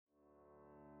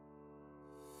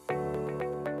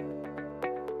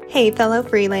Hey fellow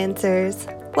freelancers,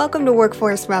 welcome to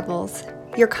Workforce Rebels,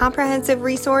 your comprehensive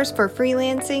resource for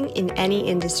freelancing in any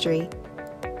industry.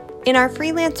 In our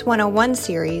Freelance 101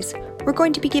 series, we're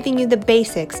going to be giving you the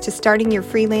basics to starting your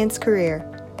freelance career.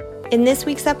 In this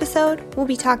week's episode, we'll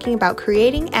be talking about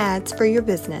creating ads for your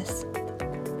business.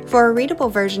 For a readable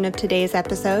version of today's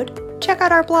episode, check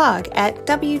out our blog at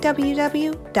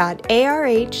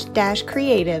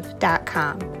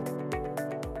www.arh-creative.com.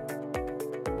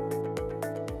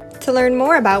 To learn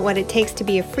more about what it takes to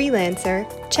be a freelancer,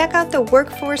 check out the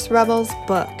Workforce Rebels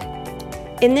book.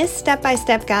 In this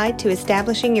step-by-step guide to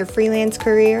establishing your freelance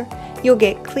career, you'll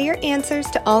get clear answers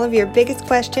to all of your biggest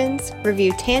questions,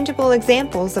 review tangible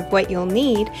examples of what you'll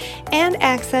need, and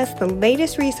access the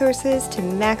latest resources to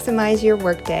maximize your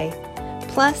workday.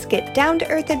 Plus, get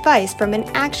down-to-earth advice from an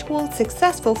actual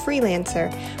successful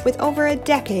freelancer with over a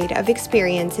decade of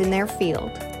experience in their field.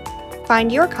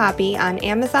 Find your copy on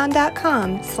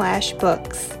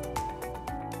Amazon.com/books.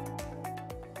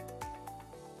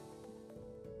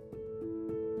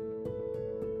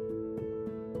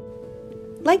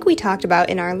 Like we talked about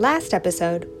in our last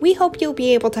episode, we hope you'll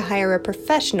be able to hire a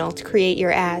professional to create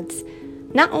your ads.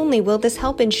 Not only will this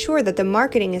help ensure that the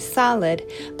marketing is solid,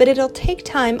 but it'll take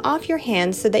time off your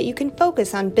hands so that you can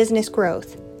focus on business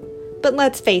growth. But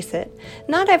let's face it,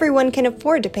 not everyone can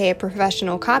afford to pay a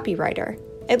professional copywriter.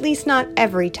 At least not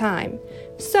every time.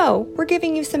 So, we're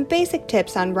giving you some basic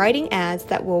tips on writing ads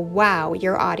that will wow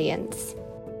your audience.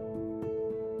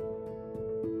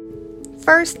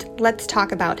 First, let's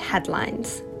talk about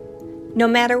headlines. No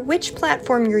matter which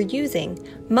platform you're using,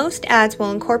 most ads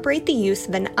will incorporate the use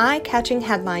of an eye-catching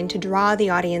headline to draw the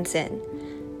audience in.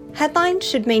 Headlines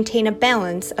should maintain a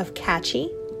balance of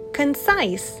catchy,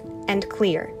 concise, and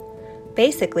clear.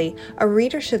 Basically, a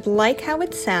reader should like how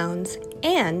it sounds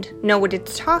and know what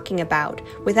it's talking about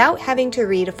without having to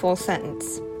read a full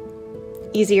sentence.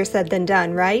 Easier said than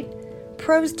done, right?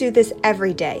 Pros do this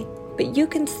every day, but you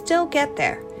can still get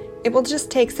there. It will just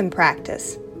take some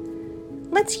practice.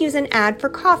 Let's use an ad for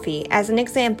coffee as an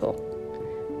example.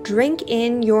 Drink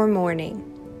in your morning.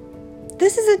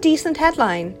 This is a decent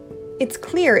headline. It's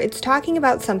clear it's talking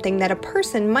about something that a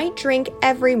person might drink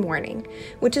every morning,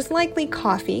 which is likely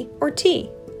coffee or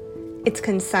tea. It's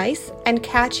concise and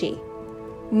catchy.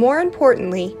 More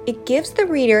importantly, it gives the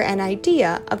reader an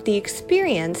idea of the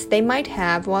experience they might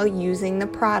have while using the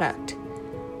product.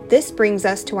 This brings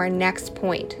us to our next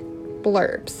point,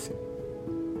 blurbs.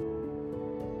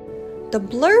 The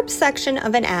blurb section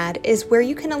of an ad is where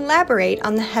you can elaborate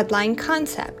on the headline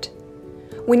concept.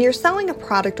 When you're selling a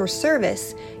product or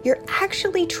service, you're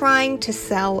actually trying to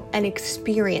sell an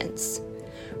experience.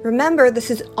 Remember, this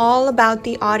is all about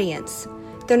the audience.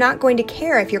 They're not going to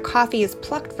care if your coffee is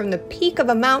plucked from the peak of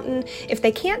a mountain if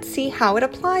they can't see how it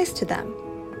applies to them.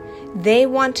 They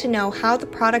want to know how the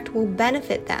product will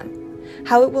benefit them,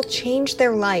 how it will change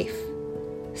their life.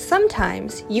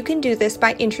 Sometimes you can do this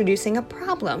by introducing a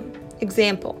problem.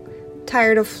 Example,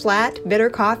 tired of flat, bitter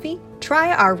coffee?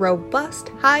 Try our robust,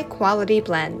 high-quality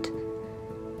blend.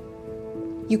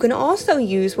 You can also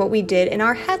use what we did in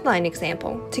our headline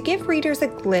example to give readers a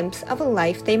glimpse of a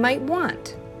life they might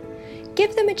want.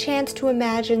 Give them a chance to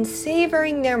imagine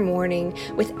savoring their morning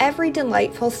with every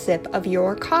delightful sip of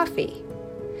your coffee.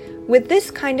 With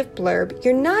this kind of blurb,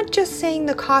 you're not just saying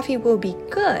the coffee will be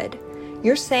good,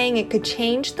 you're saying it could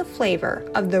change the flavor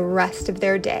of the rest of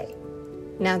their day.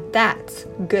 Now that's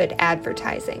good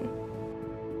advertising.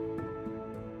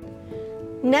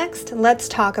 Next, let's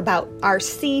talk about our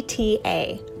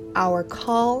CTA, our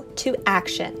call to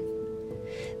action.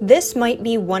 This might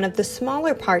be one of the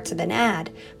smaller parts of an ad,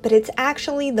 but it's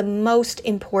actually the most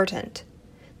important.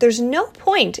 There's no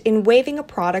point in waving a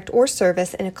product or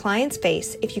service in a client's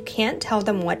face if you can't tell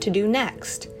them what to do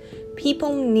next.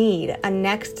 People need a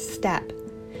next step.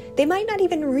 They might not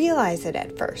even realize it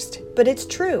at first, but it's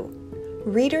true.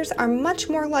 Readers are much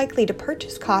more likely to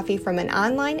purchase coffee from an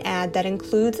online ad that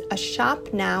includes a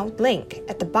Shop Now link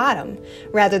at the bottom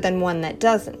rather than one that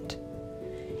doesn't.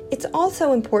 It's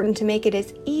also important to make it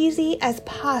as easy as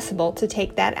possible to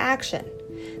take that action.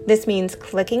 This means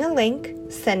clicking a link,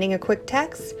 sending a quick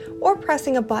text, or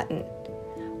pressing a button.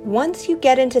 Once you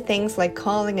get into things like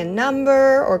calling a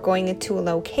number or going into a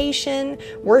location,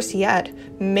 worse yet,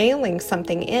 mailing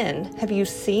something in, have you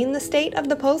seen the state of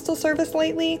the Postal Service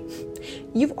lately?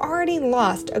 You've already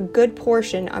lost a good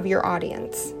portion of your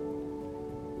audience.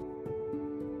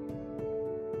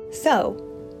 So,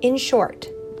 in short,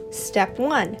 step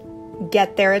 1,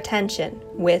 get their attention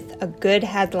with a good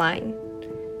headline.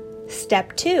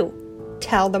 Step 2,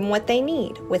 tell them what they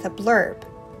need with a blurb.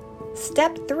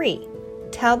 Step 3,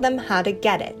 tell them how to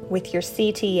get it with your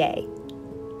CTA.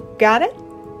 Got it?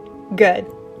 Good.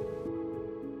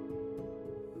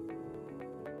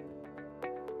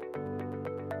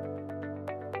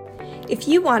 If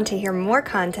you want to hear more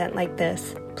content like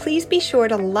this, please be sure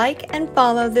to like and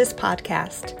follow this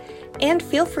podcast. And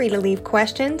feel free to leave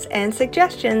questions and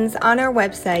suggestions on our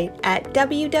website at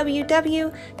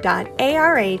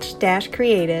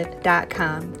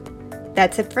www.arh-creative.com.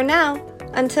 That's it for now.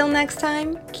 Until next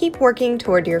time, keep working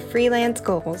toward your freelance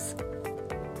goals.